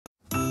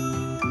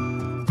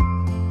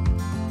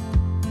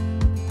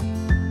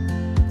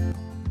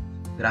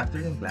Good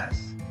afternoon,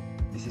 class.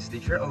 This is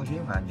teacher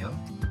OJ Manyo,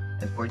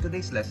 and for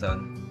today's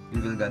lesson,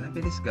 we will gonna be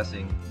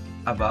discussing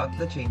about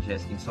the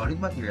changes in solid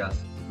materials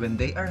when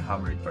they are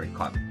hammered or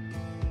cut.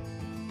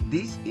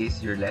 This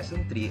is your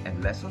lesson 3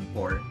 and lesson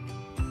 4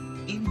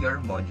 in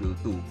your module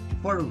 2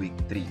 for week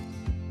 3.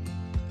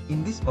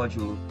 In this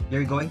module,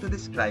 you're going to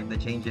describe the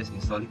changes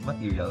in solid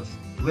materials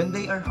when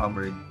they are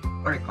hammered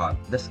or cut.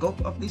 The scope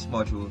of this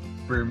module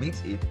permits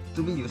it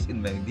to be used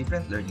in many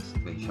different learning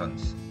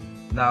situations.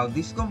 Now,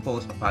 this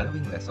composes the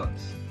following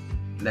lessons.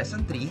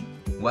 Lesson 3,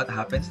 what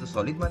happens to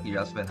solid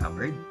materials when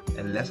hammered?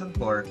 And Lesson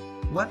 4,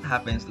 what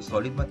happens to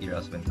solid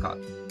materials when cut?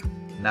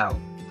 Now,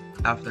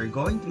 after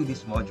going through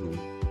this module,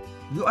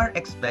 you are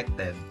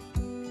expected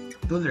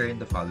to learn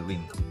the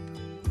following.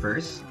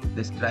 First,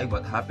 describe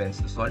what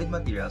happens to solid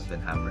materials when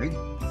hammered.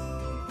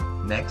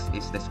 Next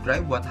is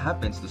describe what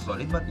happens to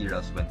solid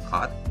materials when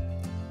cut.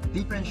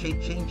 Differentiate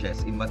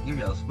changes in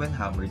materials when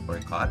hammered or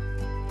cut.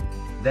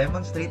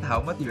 Demonstrate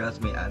how materials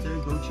may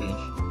undergo change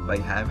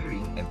by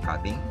hammering and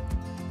cutting.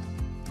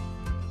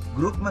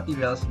 Group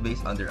materials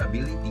based on their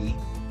ability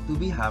to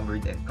be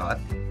hammered and cut.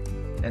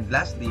 And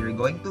lastly, you're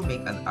going to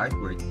make an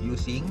artwork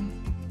using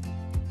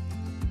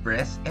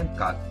press and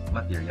cut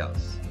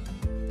materials.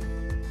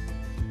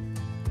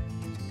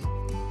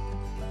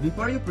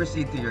 Before you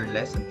proceed to your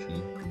lesson 3,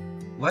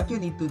 what you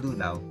need to do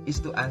now is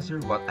to answer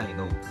what I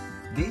know.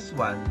 This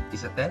one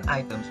is a 10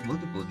 items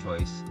multiple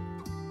choice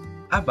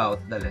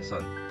about the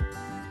lesson.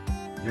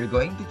 You're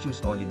going to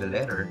choose only the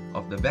letter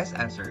of the best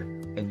answer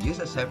and use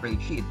a separate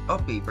sheet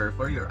of paper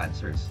for your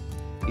answers.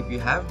 If you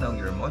have now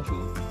your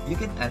module, you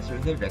can answer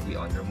directly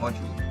on your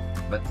module.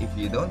 But if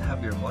you don't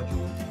have your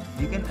module,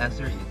 you can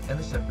answer it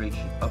on a separate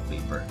sheet of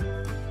paper.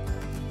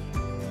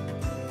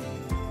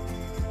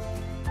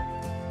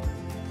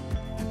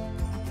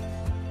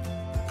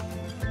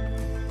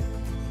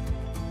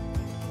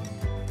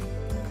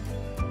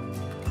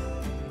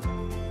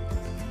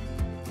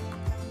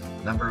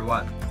 Number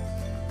 1.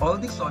 All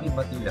the solid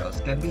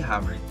materials can be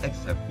hammered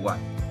except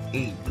one.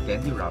 A.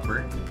 Candy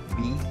wrapper.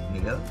 B.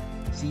 Nail.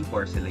 C.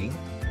 Porcelain.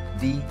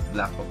 D.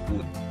 Block of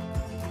wood.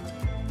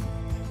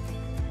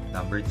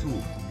 Number 2.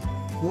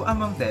 Who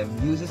among them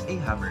uses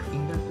a hammer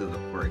in their field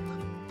of work?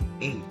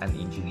 A. An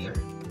engineer.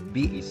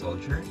 B. A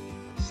soldier.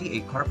 C. A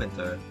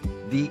carpenter.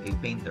 D. A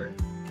painter.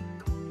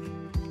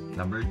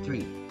 Number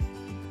 3.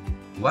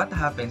 What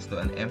happens to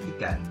an empty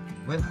can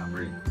when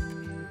hammered?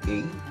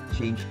 A.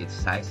 Change its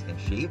size and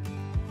shape.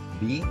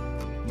 B.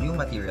 New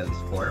material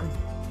is formed.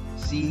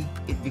 C.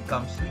 It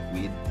becomes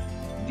liquid.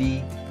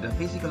 D. The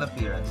physical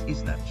appearance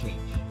is not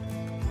changed.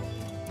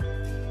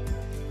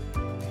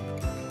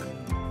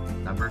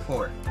 Number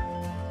 4.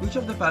 Which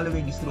of the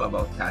following is true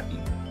about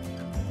cutting?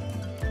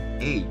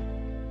 A.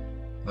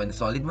 When the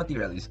solid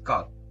material is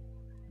cut,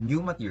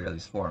 new material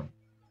is formed.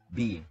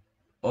 B.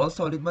 All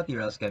solid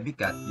materials can be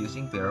cut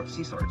using pair of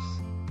scissors.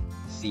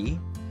 C.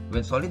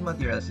 When solid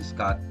materials is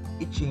cut,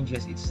 it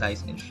changes its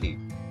size and shape.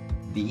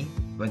 D.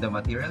 When the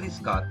material is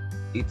cut,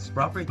 its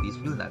properties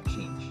will not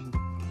change.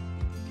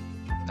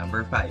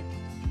 Number 5.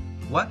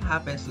 What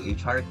happens to a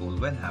charcoal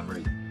when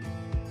hammered?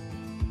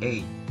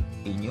 A.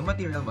 A new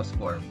material was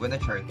formed when a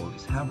charcoal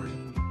is hammered.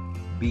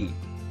 B.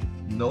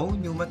 No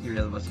new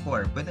material was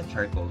formed when a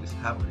charcoal is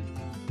hammered.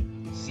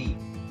 C.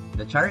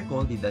 The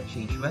charcoal did not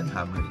change when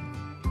hammered.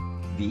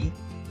 D.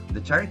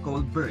 The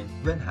charcoal burned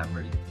when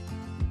hammered.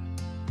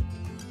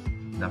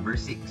 Number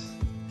 6.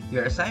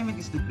 Your assignment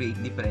is to create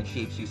different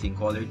shapes using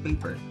colored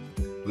paper.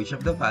 Which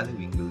of the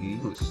following will you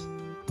use?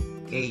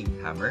 A.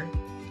 Hammer.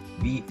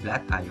 B.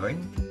 Flat iron.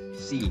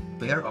 C.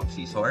 Pair of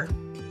scissors.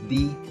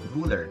 D.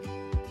 Ruler.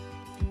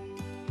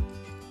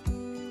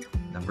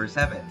 Number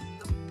 7.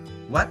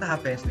 What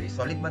happens to a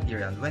solid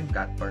material when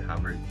cut or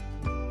hammered?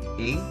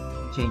 A.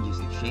 Changes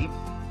its shape.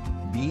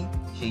 B.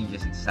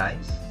 Changes its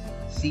size.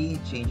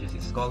 C. Changes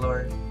its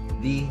color.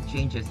 D.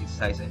 Changes its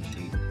size and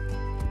shape.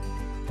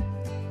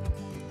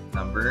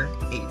 Number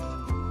 8.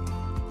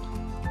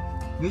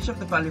 Which of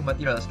the following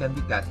materials can be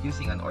cut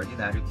using an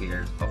ordinary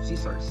pair of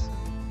scissors?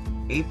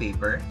 A.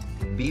 Paper.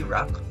 B.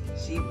 Rock.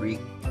 C.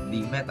 Brick.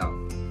 D. Metal.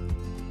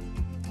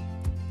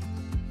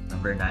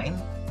 Number 9.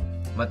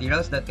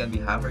 Materials that can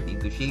be hammered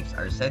into shapes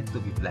are said to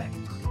be blank.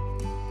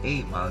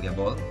 A.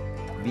 Malleable.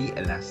 B.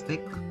 Elastic.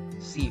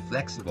 C.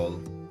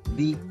 Flexible.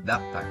 D.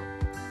 Ductile.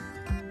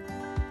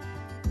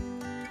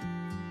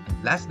 And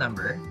last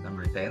number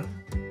 10.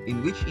 In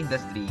which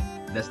industry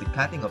does the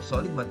cutting of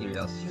solid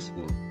materials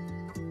useful?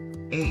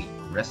 A.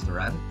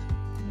 Restaurant.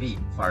 B.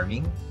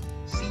 Farming.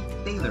 C.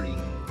 Tailoring.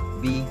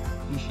 D.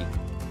 Fishing.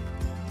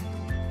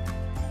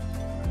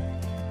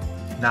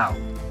 Now,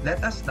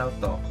 let us now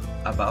talk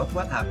about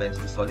what happens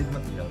to solid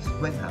materials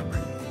when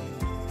hammered.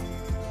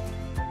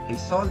 A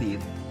solid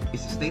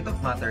is a state of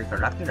matter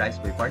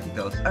characterized by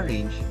particles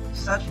arranged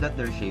such that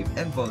their shape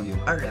and volume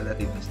are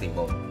relatively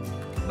stable.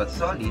 But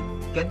solid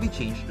can be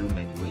changed through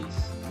many ways.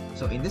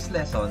 So in this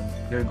lesson,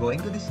 you're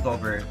going to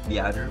discover the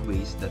other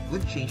ways that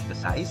would change the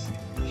size,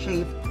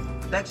 shape,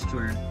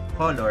 texture,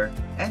 color,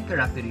 and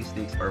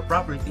characteristics or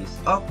properties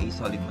of a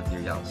solid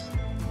materials.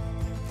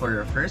 For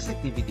your first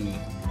activity,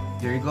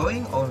 you're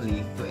going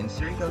only to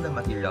encircle the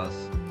materials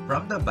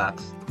from the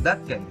box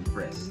that can be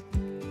pressed.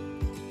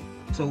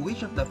 So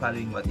which of the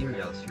following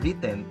materials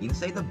written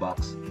inside the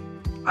box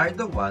are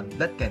the one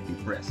that can be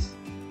pressed?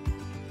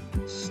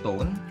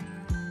 Stone,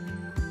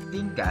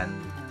 tin can,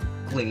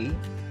 clay,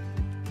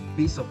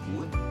 piece of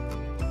wood,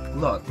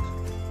 cloth,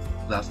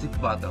 plastic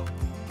bottle,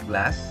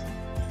 glass,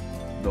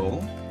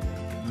 dough,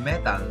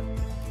 metal,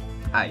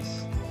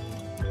 ice.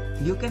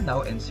 You can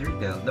now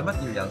encircle the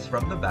materials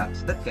from the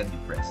box that can be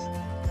pressed.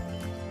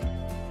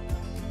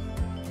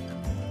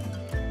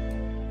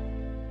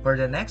 For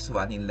the next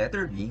one in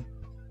letter B,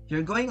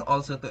 you're going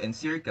also to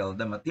encircle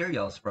the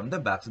materials from the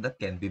box that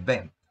can be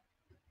bent.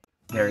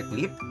 Hair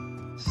clip,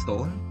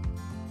 stone,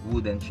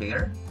 wooden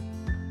chair,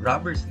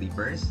 rubber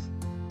slippers,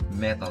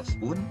 metal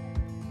spoon,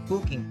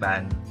 cooking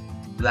pan,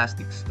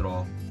 plastic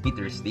straw,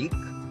 heater stick,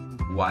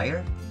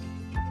 wire,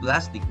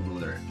 plastic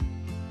ruler.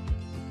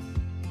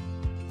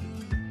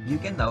 You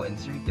can now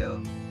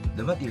encircle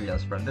the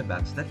materials from the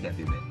box that can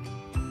be bent.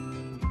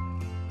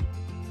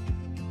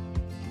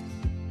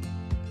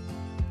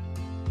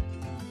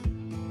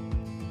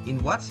 In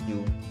What's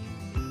New,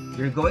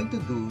 you're going to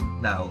do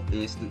now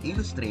is to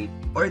illustrate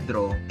or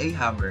draw a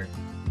hammer,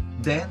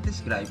 then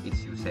describe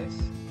its uses.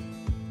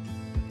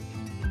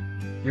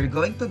 You're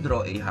going to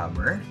draw a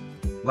hammer,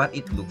 what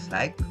it looks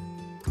like,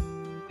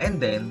 and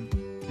then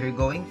you're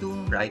going to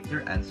write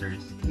your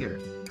answers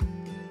here.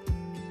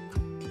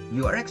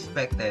 You are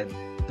expected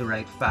to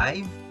write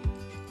 5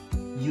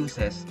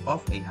 uses of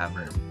a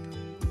hammer.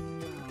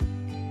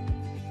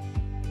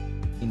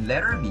 In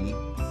letter B,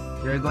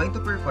 you're going to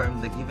perform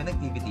the given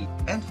activity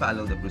and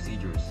follow the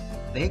procedures.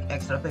 Take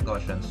extra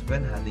precautions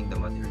when handling the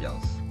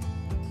materials.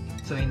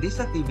 So in this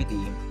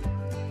activity,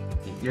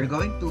 you're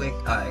going to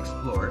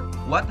explore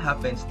what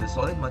happens to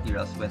solid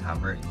materials when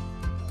hammered.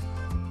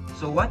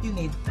 So what you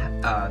need,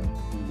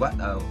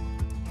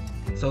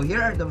 so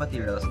here are the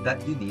materials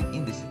that you need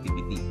in this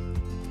activity.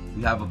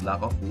 We have a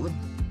block of wood,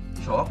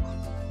 chalk,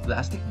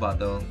 plastic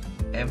bottle,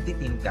 empty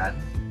tin can,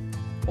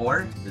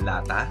 or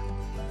lata,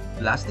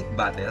 plastic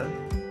bottle,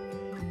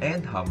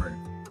 and hammer.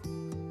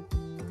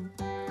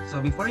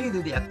 So before you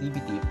do the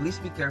activity, please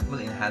be careful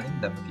in handling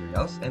the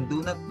materials and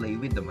do not play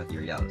with the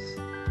materials.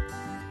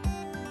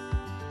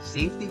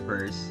 Safety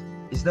first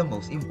is the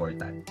most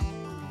important.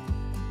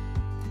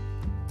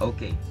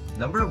 Okay,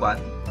 number 1,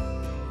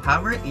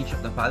 hammer each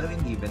of the following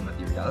given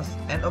materials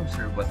and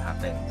observe what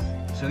happens.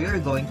 So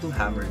you're going to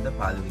hammer the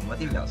following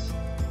materials.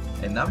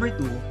 And number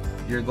 2,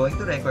 you're going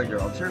to record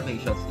your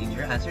observations in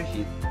your answer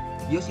sheet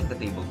using the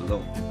table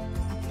below.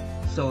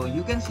 So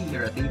you can see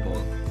here a table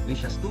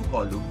which has 2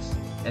 columns,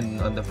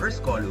 and on the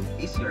first column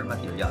is your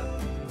material,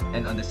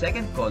 and on the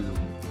second column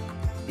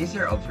is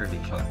your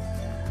observation.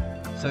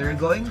 So you're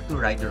going to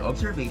write your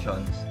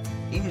observations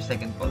in your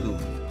second column.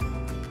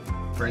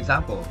 For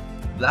example,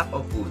 block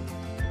of wood.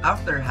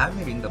 After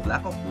hammering the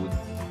block of wood,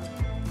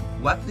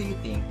 what do you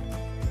think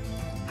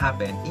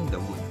happened in the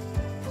wood?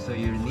 So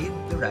you need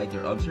to write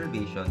your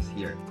observations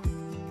here.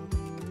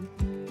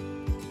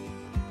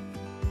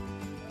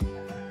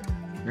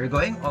 You're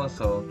going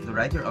also to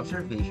write your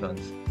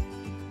observations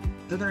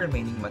to the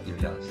remaining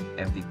materials,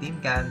 empty tin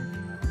can,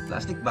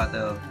 plastic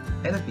bottle,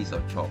 and a piece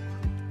of chalk.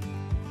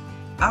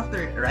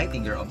 After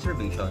writing your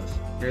observations,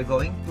 you're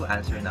going to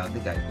answer now the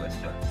guide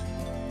questions.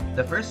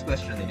 The first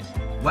question is,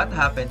 what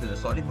happened to the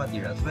solid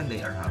materials when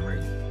they are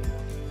hammered?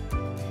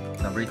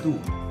 Number 2,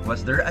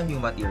 was there a new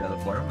material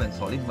formed when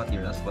solid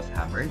materials was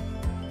hammered?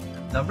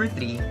 Number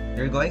 3,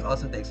 you're going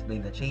also to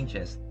explain the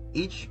changes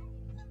each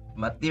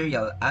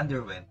material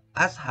underwent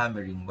as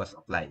hammering was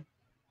applied.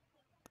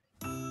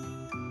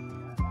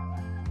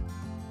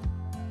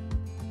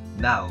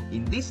 Now,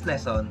 in this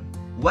lesson,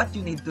 what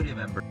you need to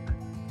remember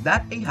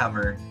that a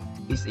hammer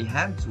is a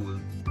hand tool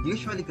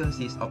usually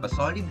consists of a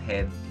solid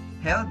head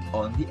held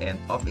on the end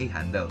of a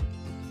handle.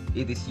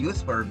 It is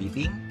used for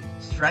beating,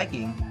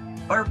 striking,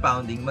 or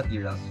pounding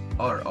materials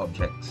or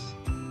objects.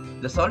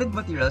 The solid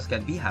materials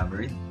can be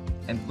hammered,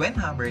 and when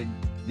hammered,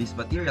 these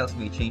materials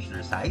may change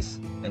their size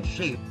and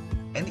shape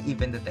and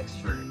even the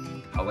texture.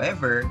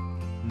 However,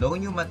 no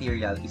new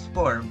material is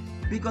formed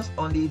because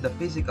only the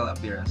physical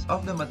appearance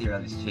of the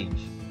material is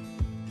changed.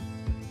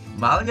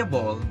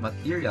 Malleable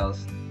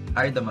materials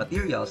are the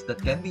materials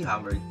that can be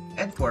hammered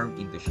and formed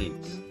into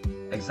shapes.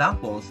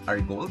 Examples are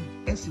gold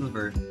and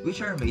silver,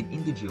 which are made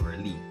into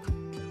jewelry.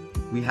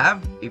 We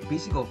have a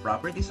physical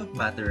properties of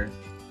matter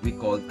we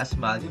call as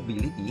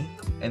malleability,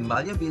 and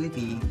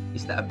malleability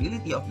is the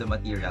ability of the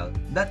material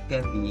that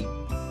can be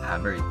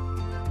hammered.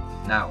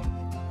 Now,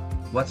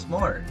 what's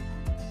more?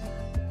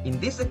 In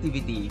this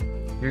activity,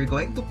 you're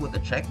going to put a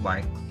check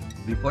mark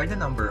before the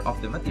number of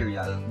the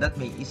material that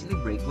may easily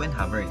break when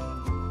hammered,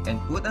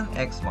 and put an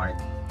X mark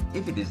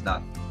if it is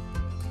not.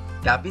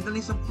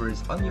 Capitalism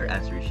first on your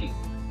answer sheet.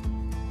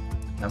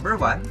 Number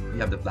 1, we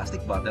have the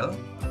plastic bottle.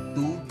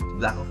 2,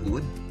 block of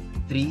wood.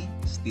 3,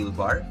 steel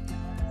bar.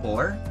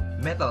 4,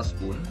 metal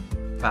spoon.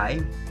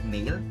 5,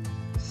 nail.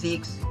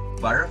 6,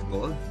 bar of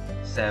gold.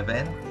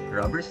 7,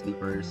 rubber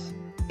slippers.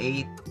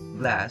 8,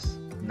 glass,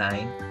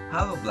 9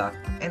 hollow block,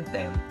 and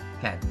 10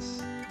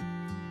 cans,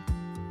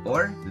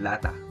 or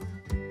lata.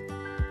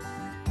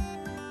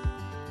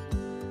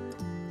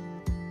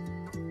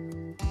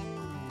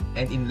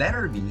 And in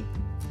letter B,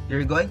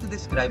 you're going to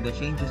describe the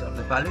changes of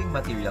the following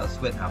materials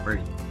when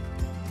hammering.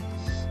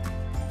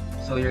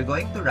 So you're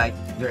going to write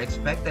your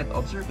expected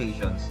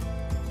observations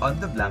on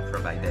the blank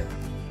provided.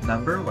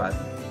 Number 1,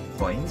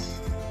 coins.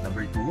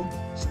 Number 2,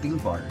 steel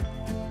bar.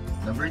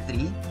 Number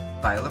 3,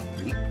 pile of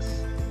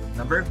bricks.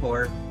 Number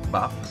 4,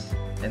 box.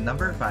 And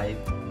number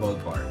 5,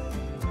 gold bar.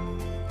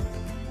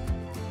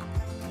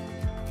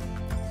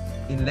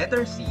 In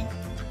letter C,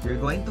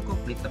 you're going to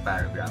complete the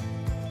paragraph.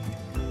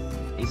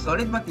 A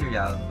solid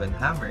material, when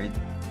hammered,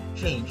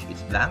 change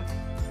its blank,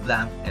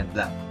 blank, and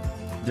blank.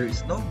 There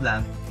is no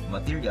blank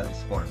material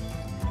is formed,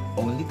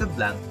 only the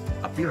blank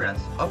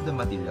appearance of the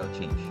material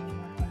change.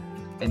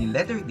 And in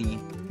letter D,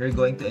 you're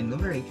going to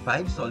enumerate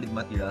 5 solid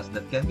materials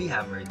that can be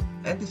hammered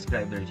and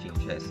describe their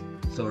changes.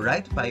 So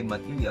write 5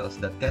 materials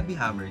that can be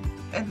hammered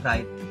and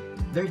write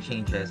their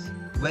changes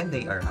when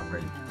they are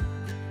hammered.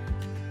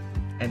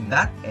 And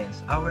that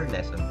ends our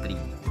lesson 3.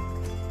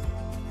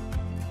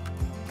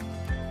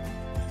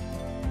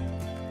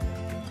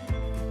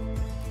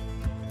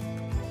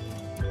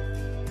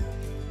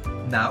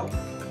 Now,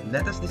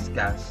 let us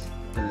discuss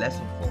the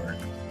lesson 4.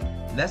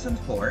 Lesson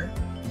 4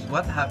 is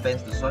what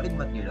happens to solid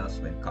materials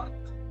when cut.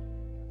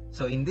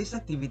 So in this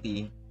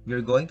activity,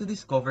 we're going to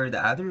discover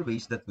the other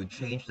ways that would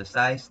change the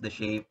size, the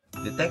shape,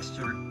 the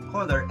texture,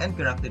 color, and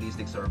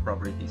characteristics or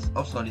properties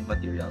of solid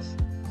materials.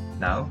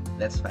 Now,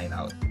 let's find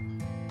out.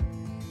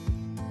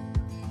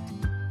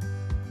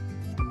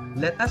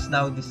 Let us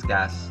now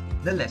discuss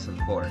the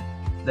lesson 4.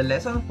 The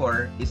lesson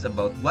 4 is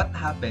about what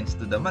happens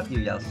to the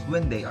materials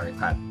when they are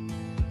cut.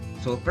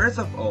 So first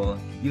of all,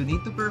 you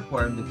need to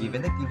perform the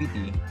given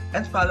activity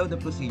and follow the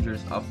procedures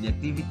of the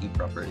activity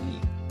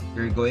properly.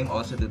 You're going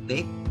also to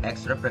take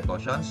extra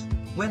precautions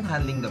when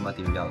handling the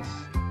materials.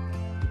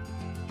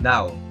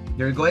 Now,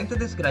 you're going to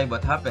describe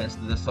what happens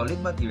to the solid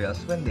materials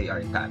when they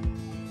are cut.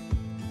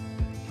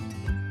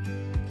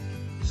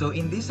 So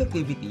in this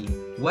activity,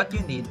 what you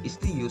need is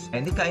to use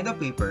any kind of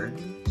paper,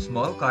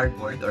 small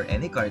cardboard or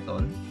any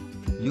carton,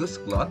 use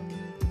cloth,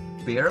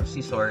 pair of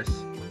scissors,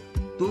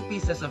 2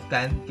 pieces of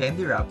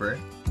candy wrapper,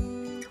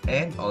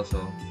 and also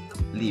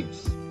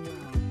leaves.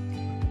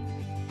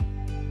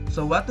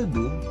 So what to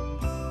do?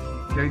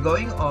 You're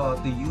going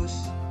to use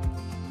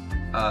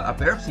a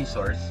pair of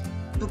scissors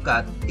to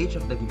cut each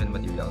of the given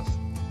materials.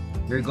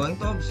 You're going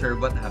to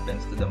observe what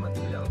happens to the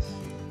materials.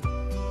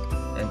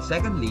 And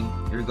secondly,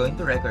 you're going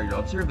to record your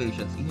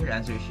observations in your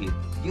answer sheet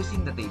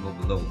using the table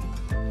below.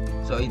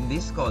 So in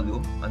this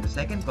column, on the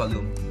second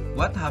column,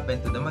 what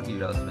happened to the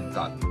materials when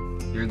cut?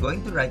 You're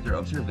going to write your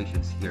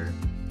observations here.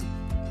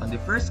 On the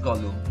first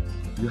column,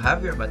 you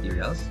have your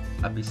materials,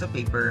 a piece of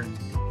paper,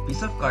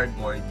 piece of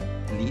cardboard,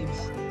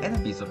 leaves, and a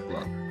piece of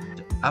cloth.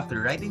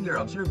 After writing your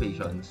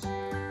observations,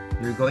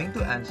 you're going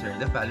to answer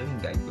the following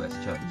guide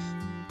questions.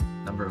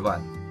 Number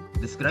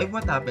 1. Describe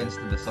what happens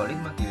to the solid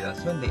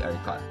materials when they are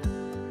cut.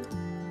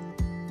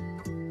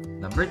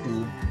 Number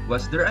 2.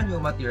 Was there a new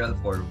material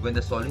formed when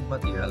the solid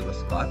material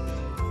was cut?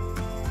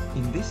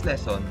 In this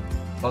lesson,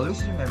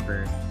 always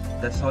remember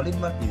that solid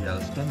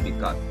materials can be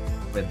cut.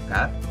 When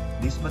cut,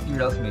 these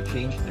materials may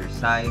change their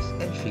size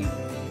and shape,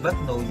 but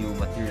no new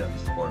material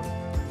is formed.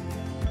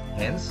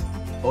 Hence,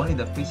 only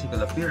the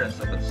physical appearance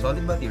of a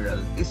solid material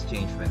is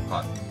changed when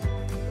cut.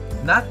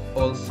 Not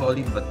all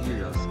solid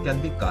materials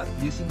can be cut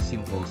using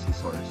simple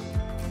scissors.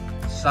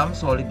 Some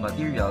solid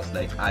materials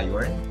like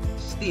iron,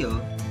 steel,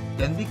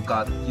 can be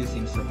cut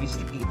using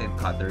sophisticated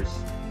cutters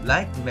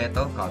like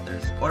metal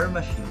cutters or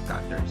machine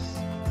cutters.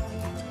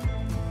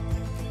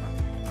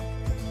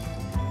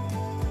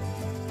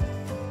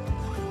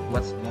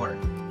 What's more?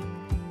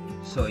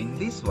 So in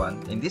this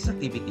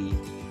activity,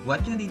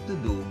 what you need to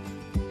do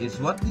is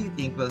what do you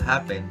think will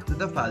happen to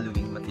the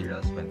following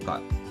materials when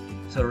cut?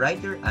 So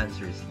write your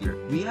answers here.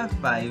 We have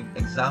 5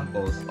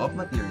 examples of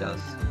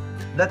materials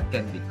that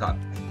can be cut.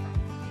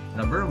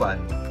 Number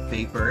 1,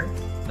 paper.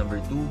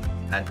 Number 2,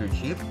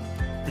 handkerchief.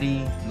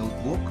 3,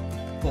 notebook.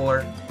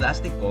 4,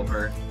 plastic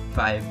cover.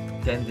 5,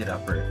 candy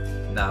wrapper.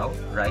 Now,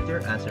 write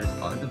your answers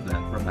on the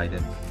blank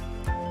provided.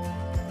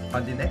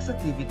 On the next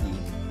activity,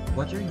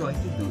 what you're going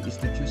to do is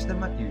to choose the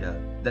material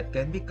that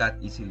can be cut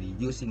easily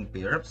using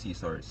pair of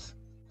scissors.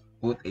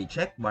 Put a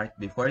check mark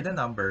before the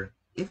number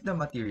if the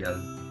material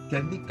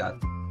can be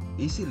cut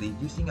easily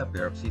using a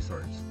pair of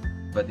scissors.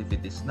 But if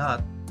it is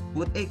not,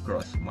 put a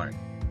cross mark.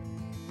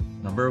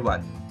 Number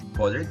 1,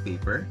 colored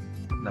paper.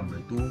 Number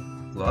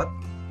 2, cloth.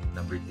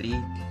 Number 3,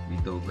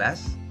 window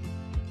glass.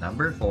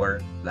 Number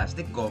 4,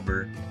 plastic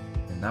cover.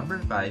 And number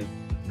 5,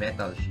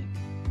 metal sheet.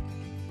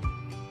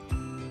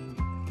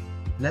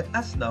 Let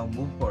us now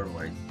move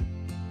forward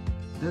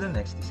to the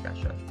next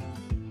discussion.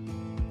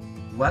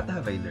 What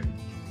have I learned?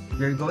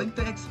 You're going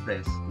to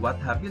express what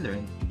have you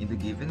learned in the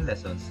given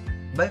lessons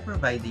by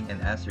providing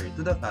an answer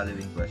to the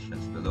following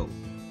questions below.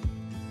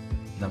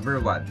 Number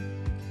 1.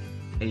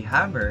 A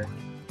hammer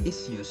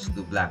is used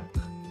to blank.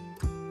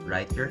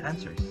 Write your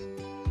answers.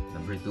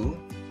 Number 2,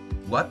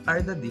 what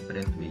are the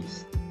different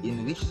ways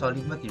in which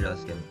solid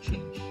materials can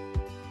change?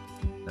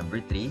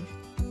 Number 3,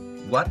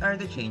 what are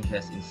the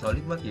changes in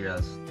solid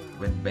materials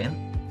when bent,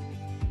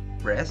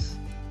 pressed,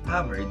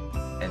 hammered,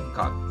 and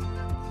cut?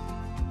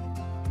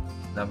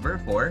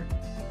 Number 4,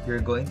 you're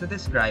going to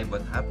describe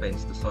what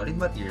happens to solid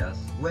materials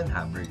when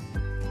hammered.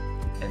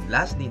 And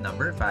lastly,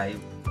 number 5,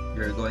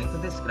 you're going to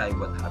describe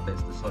what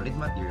happens to solid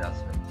materials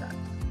when cut.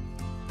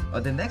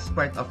 On the next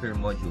part of your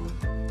module,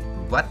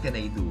 what can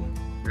I do?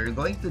 You're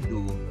going to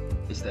do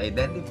is to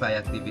identify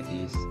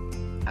activities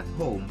at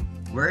home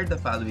where the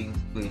following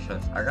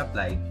situations are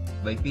applied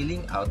by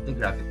filling out the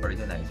graphic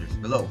organizers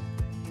below.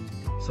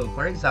 So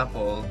for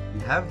example,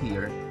 we have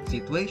here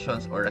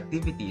situations or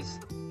activities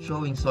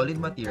showing solid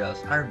materials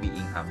are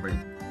being hammered.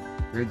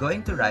 You're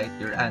going to write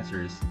your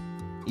answers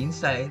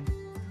inside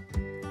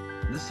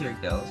the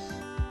circles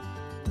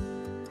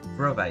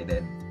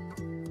provided.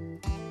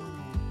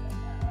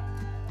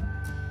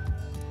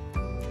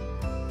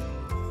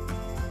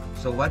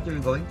 So what you're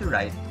going to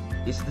write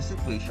is the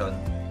situation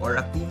or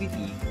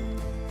activity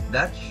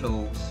that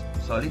shows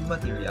solid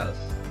materials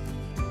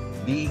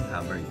being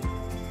hammered.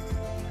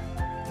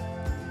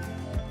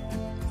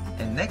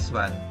 And next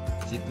one,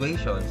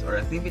 situations or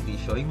activities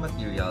showing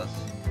materials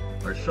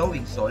or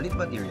showing solid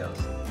materials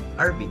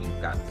are being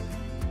cut.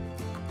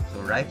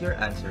 So write your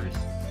answers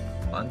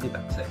on the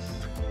boxes.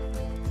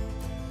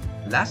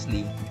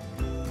 Lastly,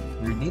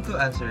 you need to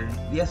answer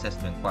the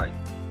assessment part.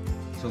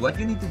 So what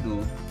you need to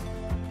do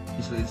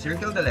is to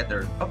encircle the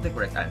letter of the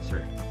correct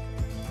answer.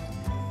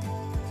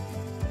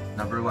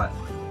 Number 1.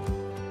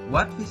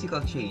 What physical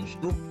change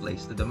took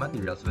place to the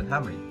materials when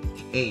hammering?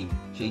 A.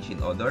 Change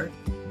in odor.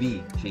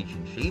 B. Change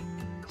in shape.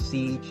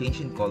 C.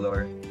 Change in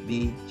color.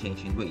 D.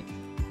 Change in weight.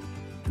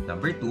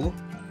 Number 2.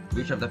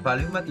 Which of the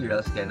following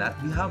materials cannot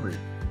be hammered?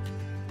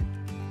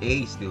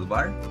 A. Steel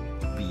bar.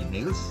 B.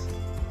 Nails.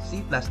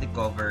 C. Plastic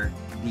cover.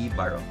 D.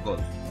 Bar of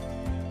gold.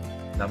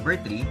 Number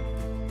 3.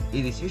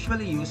 It is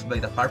usually used by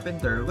the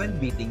carpenter when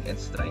beating and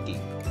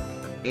striking.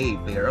 A.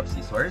 Pair of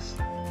scissors.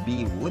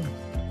 B. Wood.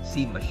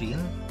 C. Machine.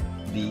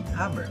 D.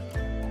 Hammer.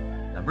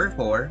 Number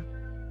 4.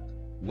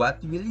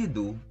 What will you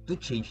do to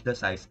change the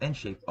size and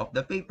shape of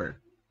the paper?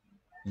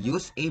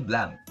 Use a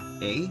blank.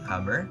 A.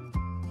 Hammer.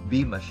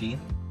 B. Machine.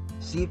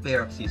 C.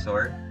 Pair of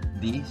scissors.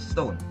 D.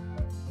 Stone.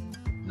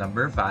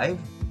 Number 5.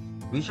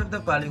 Which of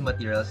the following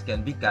materials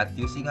can be cut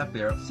using a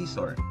pair of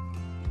scissors?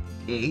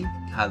 A.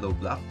 Hollow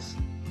blocks.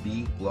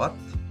 B. Cloth.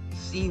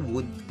 C.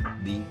 Wood.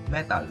 D.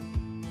 Metal.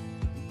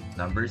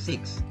 Number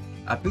 6.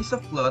 A piece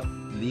of cloth,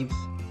 leaves,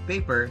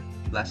 paper,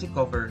 plastic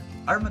cover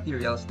are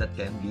materials that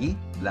can be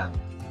blank.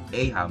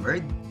 A.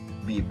 Hammered.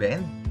 B.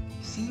 Bent.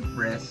 C.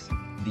 Pressed.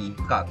 D.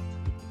 Cut.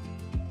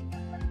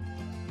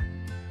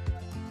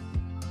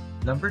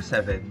 Number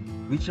 7.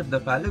 Which of the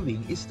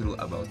following is true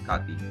about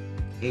cutting?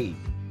 A.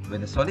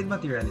 When a solid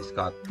material is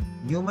cut,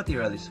 new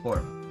material is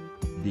formed.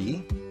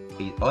 B.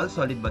 All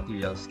solid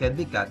materials can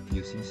be cut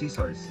using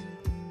scissors.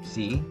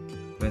 C.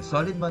 When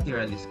solid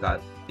material is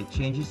cut, it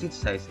changes its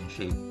size and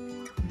shape.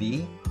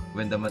 D.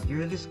 When the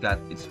material is cut,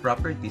 its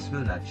properties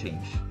will not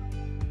change.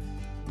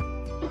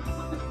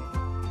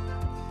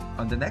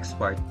 On the next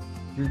part,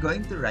 you're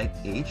going to write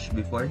H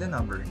before the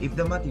number if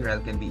the material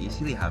can be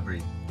easily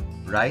hammered.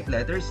 Write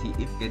letter C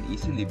if can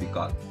easily be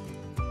cut.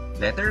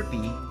 Letter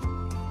P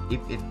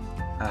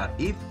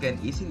if can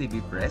easily be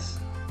pressed,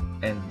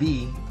 and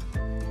D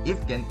if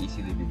can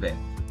easily be bent.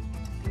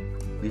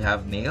 We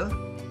have nail,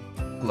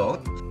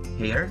 cloth,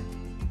 hair,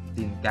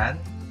 tin can,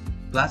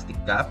 plastic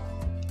cup,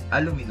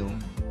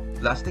 aluminum,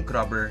 plastic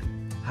rubber,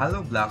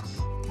 hollow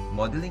blocks,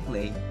 modeling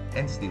clay,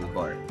 and steel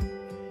bar.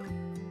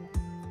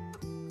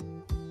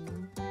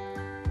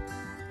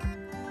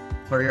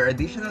 For your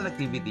additional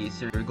activities,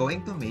 you're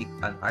going to make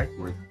an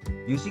artwork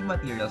using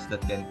materials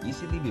that can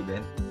easily be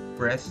bent,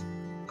 pressed,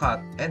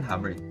 cut, and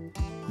hammered.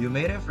 You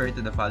may refer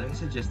to the following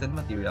suggested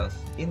materials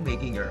in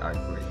making your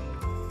artwork.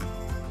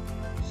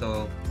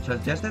 So,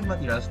 suggested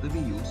materials to be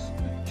used,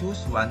 choose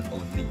one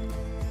only.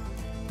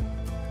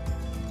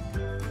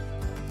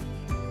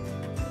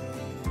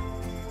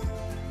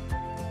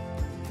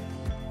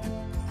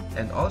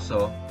 And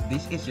also,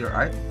 this is your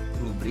art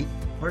rubric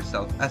for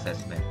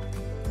self-assessment.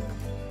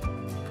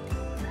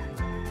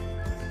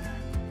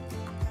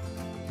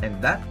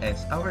 And that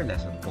ends our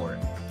lesson 4.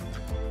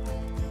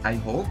 I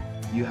hope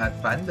you had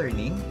fun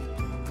learning,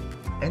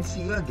 and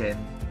see you again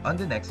on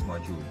the next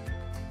module.